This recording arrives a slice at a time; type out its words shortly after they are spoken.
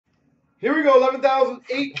Here we go,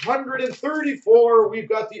 11,834. We've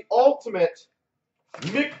got the ultimate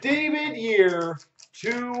McDavid year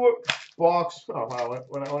 2 box. Oh, wow,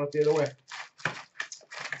 when I went it the other way.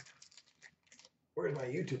 Where's my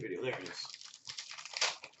YouTube video? There it is.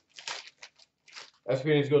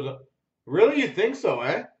 SPNH goes up. Really? You think so,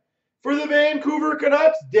 eh? For the Vancouver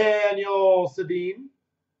Canucks, Daniel Sedin.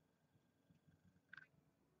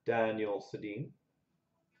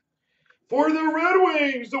 For the Red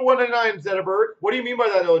Wings, the 199 Zetterberg. What do you mean by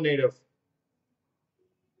that, though, native?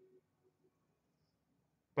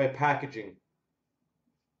 By packaging.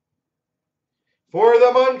 For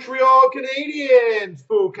the Montreal Canadiens,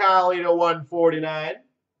 Fucali to 149.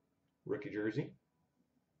 Rookie jersey.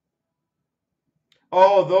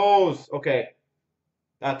 Oh, those. Okay.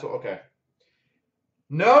 That's okay.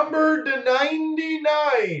 Numbered to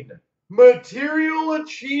 99. Material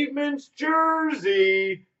Achievements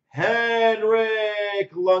jersey.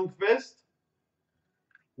 Henrik Lundqvist.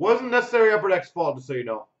 Wasn't necessarily Upper Deck's fault, just so you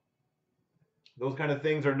know. Those kind of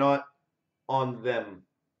things are not on them.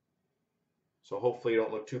 So hopefully you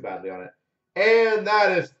don't look too badly on it. And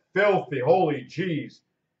that is filthy. Holy jeez.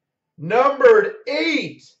 Numbered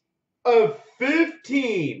 8 of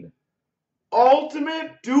 15.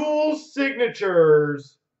 Ultimate Dual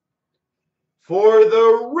Signatures. For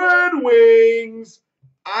the Red Wings,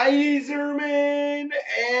 Yzerman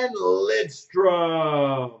and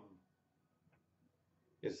Lidstrom.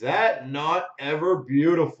 Is that not ever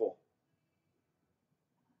beautiful?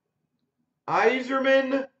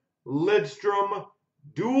 Yzerman, Lidstrom,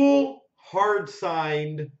 dual hard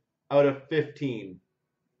signed out of 15.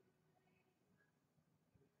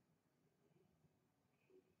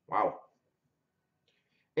 Wow.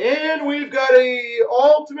 And we've got a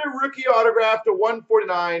ultimate rookie autograph to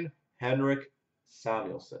 149, Henrik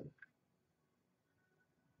Samuelsson.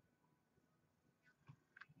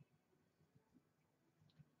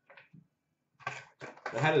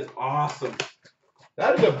 That is awesome.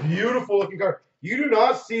 That is a beautiful looking card. You do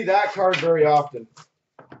not see that card very often.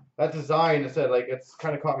 That design, I said, like, it's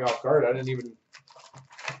kind of caught me off guard. I didn't even.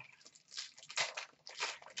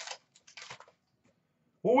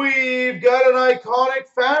 We've got an iconic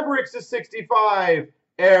Fabrics to 65,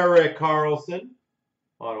 Erik Karlsson,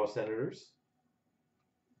 Ottawa Senators.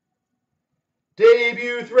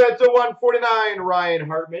 Debut threat to 149, Ryan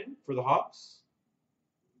Hartman for the Hawks.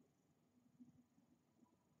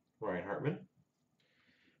 Ryan Hartman.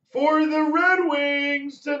 For the Red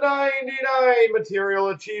Wings to 99, Material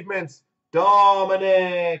Achievements,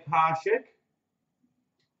 Dominik Hasek.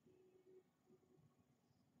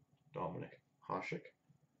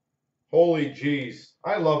 Holy jeez.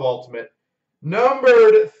 I love Ultimate.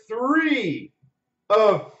 Numbered 3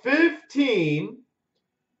 of 15.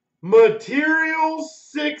 Material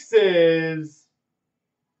 6s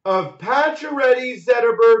of Pacioretty,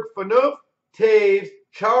 Zetterberg, Phaneuf, Taves,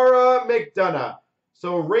 Chara, McDonough.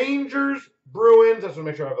 So Rangers, Bruins, I just want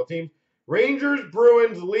to make sure I have the teams. Rangers,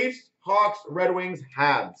 Bruins, Leafs, Hawks, Red Wings,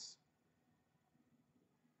 Habs.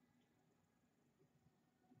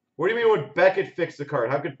 What do you mean when Beckett fixed the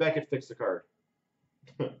card? How could Beckett fix the card?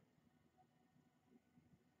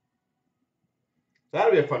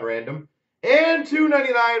 That'll be a fun random. And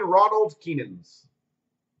 $2.99 Ronald Keenan's.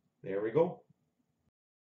 There we go.